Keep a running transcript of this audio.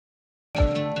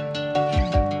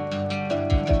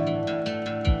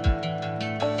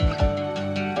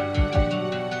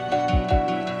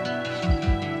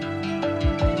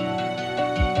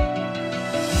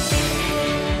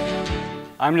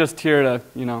I'm just here to,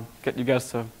 get you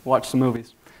guys to watch some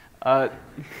movies.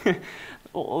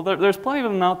 Well, there's plenty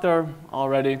of them out there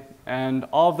already, and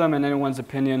all of them, in anyone's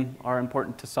opinion, are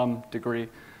important to some degree.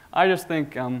 I just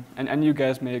think, and you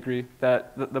guys may agree,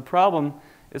 that the problem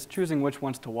is choosing which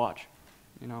ones to watch.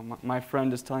 My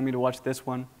friend is telling me to watch this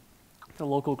one. The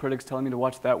local critic's telling me to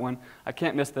watch that one. I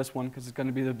can't miss this one because it's going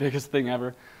to be the biggest thing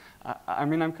ever.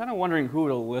 I'm kind of wondering who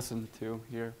to listen to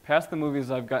here. Past the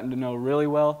movies I've gotten to know really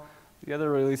well, the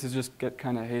other releases just get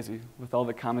kind of hazy with all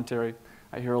the commentary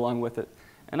I hear along with it.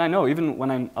 And I know, even when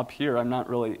I'm up here, I'm not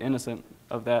really innocent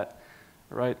of that,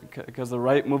 right? Because the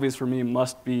right movies for me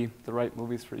must be the right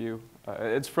movies for you.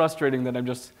 It's frustrating that I'm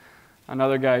just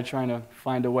another guy trying to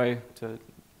find a way to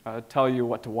tell you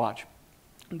what to watch.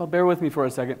 But bear with me for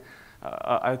a second.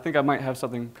 I think I might have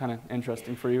something kind of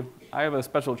interesting for you. I have a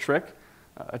special trick,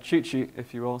 a cheat sheet,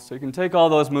 if you will, so you can take all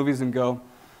those movies and go,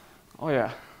 oh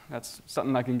yeah, that's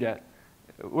something I can get.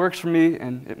 It works for me,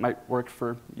 and it might work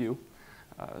for you.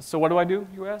 So what do,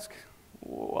 you ask?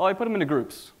 Well, I put them into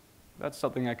groups. That's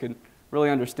something I could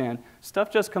really understand.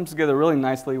 Stuff just comes together really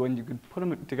nicely when you can put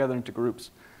them together into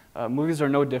groups. Movies are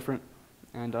no different,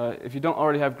 and if you don't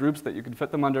already have groups that you can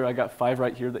fit them under, I got 5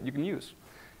 right here that you can use,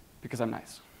 because I'm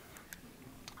nice.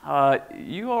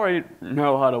 You already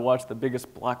know how to watch the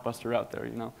biggest blockbuster out there,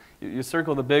 You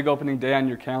circle the big opening day on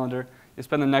your calendar. You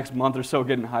spend the next month or so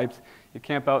getting hyped. You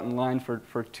camp out in line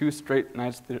for 2 straight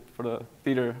nights for the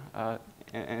theater,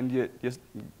 and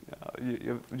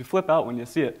you flip out when you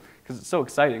see it because it's so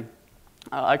exciting.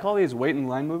 I call these wait in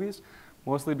line movies,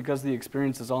 mostly because the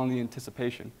experience is all in the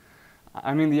anticipation.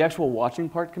 I mean, the actual watching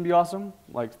part can be awesome,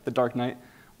 like The Dark Knight,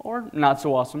 or not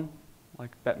so awesome,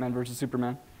 like Batman vs.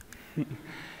 Superman.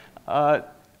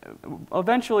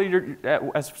 Eventually,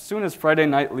 as soon as Friday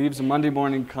night leaves and Monday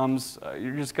morning comes,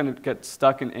 you're just going to get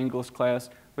stuck in English class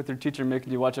with your teacher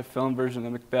making you watch a film version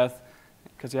of Macbeth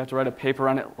because you have to write a paper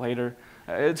on it later.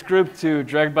 It's group 2,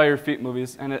 dragged by your feet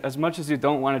movies, and as much as you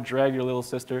don't want to drag your little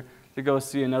sister to go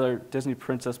see another Disney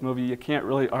princess movie, you can't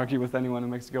really argue with anyone who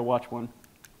makes you go watch one.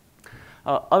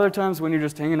 Other times when you're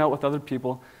just hanging out with other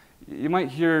people, you might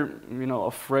hear,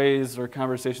 a phrase or a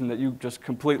conversation that you just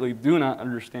completely do not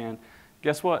understand.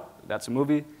 Guess what? That's a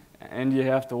movie, and you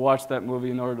have to watch that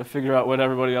movie in order to figure out what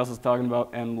everybody else is talking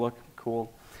about and look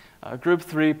cool. Group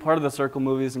 3, part of the circle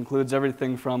movies, includes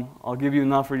everything from I'll give you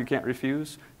an offer you can't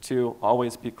refuse to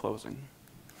Always Be Closing.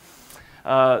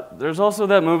 There's also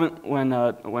that moment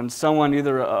when someone,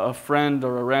 either a friend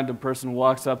or a random person,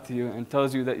 walks up to you and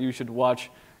tells you that you should watch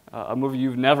a movie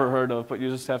you've never heard of, but you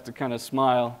just have to kind of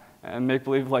smile and make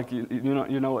believe like you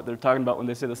know what they're talking about when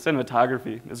they say the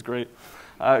cinematography is great.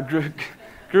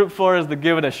 Group 4 is the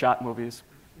give it a shot movies.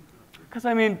 Because,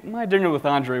 my dinner with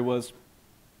Andre was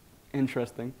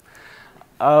interesting.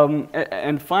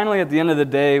 And finally, at the end of the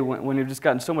day, when you've just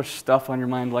gotten so much stuff on your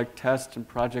mind, like tests and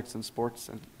projects and sports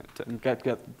and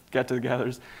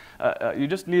get-togethers, you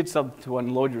just need something to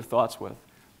unload your thoughts with,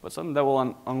 but something that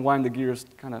will unwind the gears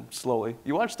kind of slowly.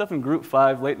 You watch stuff in Group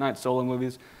 5, late-night solo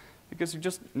movies, because you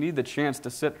just need the chance to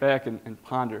sit back and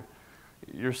ponder.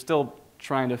 You're still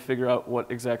trying to figure out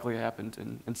what exactly happened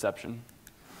in Inception.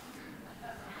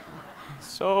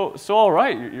 So all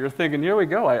right, you're thinking, here we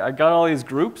go. I got all these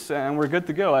groups, and we're good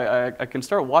to go. I can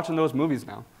start watching those movies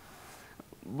now.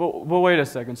 But wait a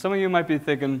second. Some of you might be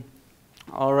thinking,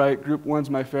 all right, Group 1's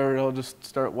my favorite. I'll just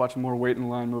start watching more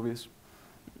wait-in-line movies.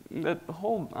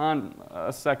 Hold on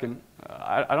a second.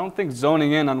 I don't think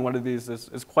zoning in on one of these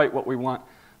is quite what we want.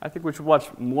 I think we should watch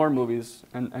more movies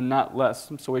and not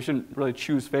less, so we shouldn't really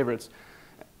choose favorites.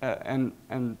 And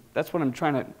that's what I'm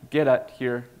trying to get at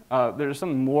here. There's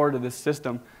something more to this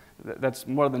system that's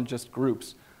more than just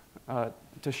groups.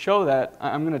 To show that,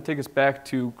 I'm going to take us back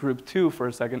to Group 2 for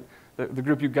a second, the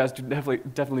group you guys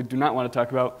definitely do not want to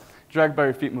talk about, dragged by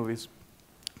your feet movies.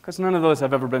 Because none of those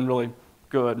have ever been really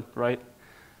good, right?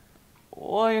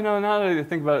 Well, now that I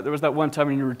think about it, there was that one time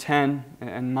when you were 10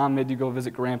 and Mom made you go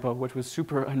visit Grandpa, which was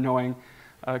super annoying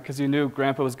because you knew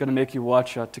Grandpa was going to make you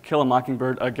watch To Kill a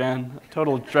Mockingbird again, a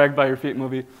total drag by your feet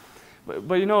movie. But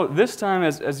this time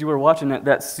as you were watching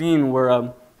that scene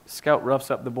where Scout roughs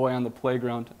up the boy on the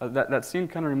playground, that scene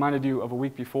kind of reminded you of a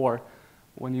week before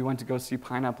when you went to go see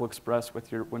Pineapple Express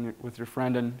with your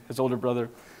friend and his older brother.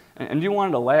 And you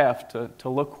wanted to laugh to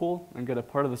look cool and get a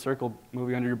part of the circle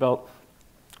movie under your belt.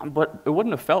 But it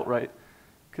wouldn't have felt right,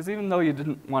 because even though you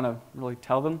didn't want to really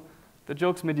tell them, the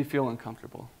jokes made you feel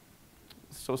uncomfortable.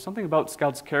 So something about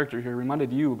Scout's character here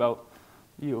reminded you about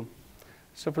you.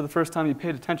 So for the first time, you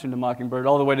paid attention to Mockingbird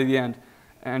all the way to the end.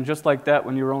 And just like that,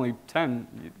 when you were only 10,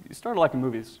 you started liking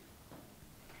movies.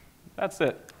 That's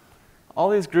it. all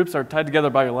these groups are tied together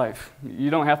by your life. You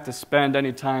don't have to spend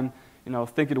any time,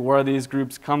 thinking where these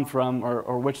groups come from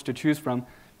or which to choose from,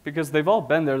 because they've all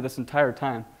been there this entire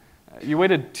time. You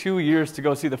waited 2 years to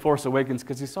go see The Force Awakens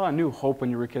because you saw a new hope when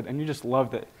you were a kid, and you just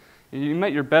loved it. You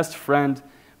met your best friend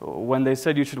when they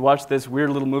said you should watch this weird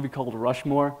little movie called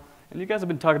Rushmore, and you guys have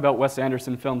been talking about Wes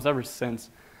Anderson films ever since.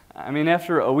 I mean,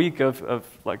 after a week of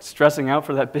like stressing out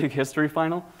for that big history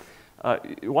final,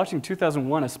 watching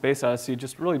 2001: A Space Odyssey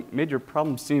just really made your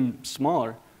problems seem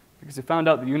smaller because you found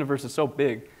out the universe is so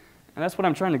big. And that's what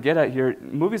I'm trying to get at here.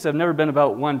 Movies have never been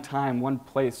about one time, one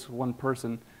place, one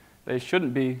person. They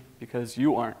shouldn't be, because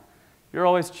you aren't. You're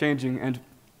always changing, and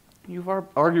you've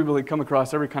arguably come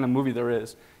across every kind of movie there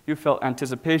is. You've felt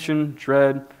anticipation,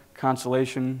 dread,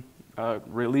 consolation,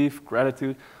 relief,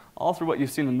 gratitude, all through what you've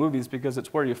seen in movies, because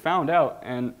it's where you found out,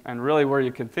 and really where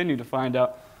you continue to find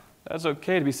out that it's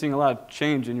okay to be seeing a lot of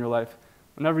change in your life.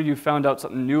 Whenever you found out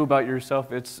something new about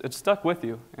yourself, it's stuck with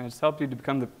you, and it's helped you to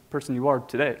become the person you are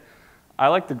today. I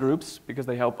like the groups because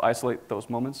they help isolate those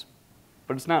moments,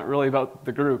 but it's not really about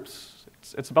the groups,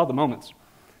 it's about the moments.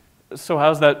 So how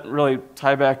does that really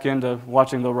tie back into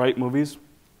watching the right movies?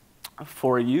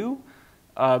 For you,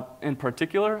 in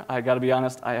particular, I gotta be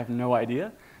honest, I have no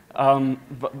idea.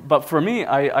 But for me,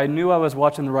 I knew I was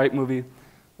watching the right movie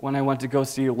when I went to go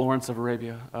see Lawrence of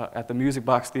Arabia at the Music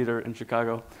Box Theater in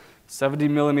Chicago.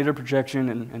 70mm projection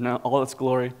in all its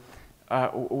glory.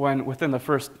 When within the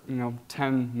first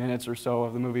 10 minutes or so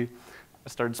of the movie, I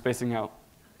started spacing out.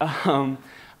 I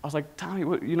was like, Tommy,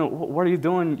 what are you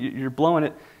doing? You're blowing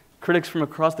it. Critics from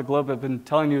across the globe have been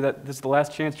telling you that this is the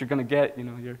last chance you're going to get.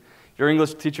 Your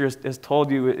English teacher has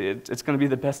told you it's going to be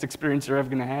the best experience you're ever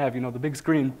going to have. The big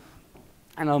screen.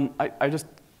 And I just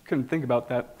couldn't think about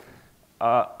that.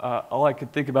 All I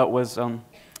could think about was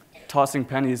tossing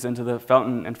pennies into the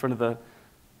fountain in front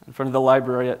of the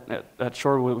library at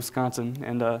Shorewood, Wisconsin,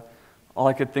 and all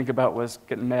I could think about was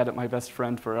getting mad at my best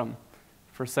friend for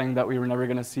saying that we were never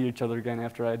going to see each other again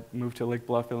after I'd moved to Lake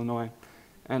Bluff, Illinois,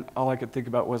 and all I could think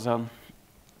about was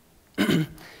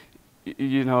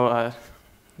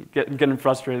getting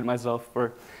frustrated at myself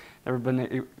for never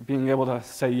being able to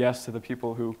say yes to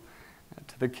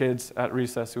the kids at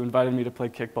recess who invited me to play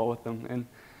kickball with them, and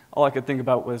all I could think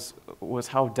about was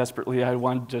how desperately I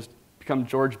wanted to just become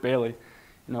George Bailey,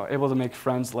 able to make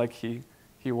friends like he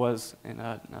was in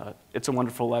It's a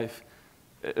Wonderful Life.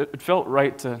 It felt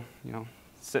right to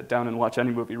sit down and watch any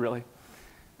movie, really.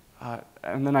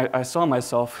 And then I saw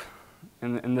myself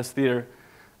in this theater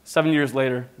 7 years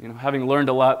later, having learned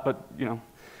a lot, but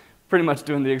pretty much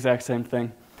doing the exact same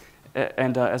thing.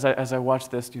 And as I watched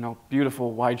this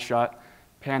beautiful wide shot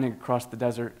panning across the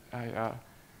desert,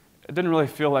 it didn't really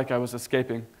feel like I was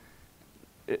escaping.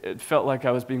 It felt like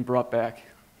I was being brought back.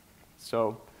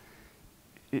 So,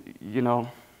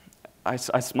 I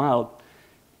smiled,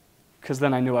 because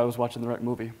then I knew I was watching the right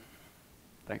movie.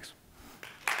 Thanks.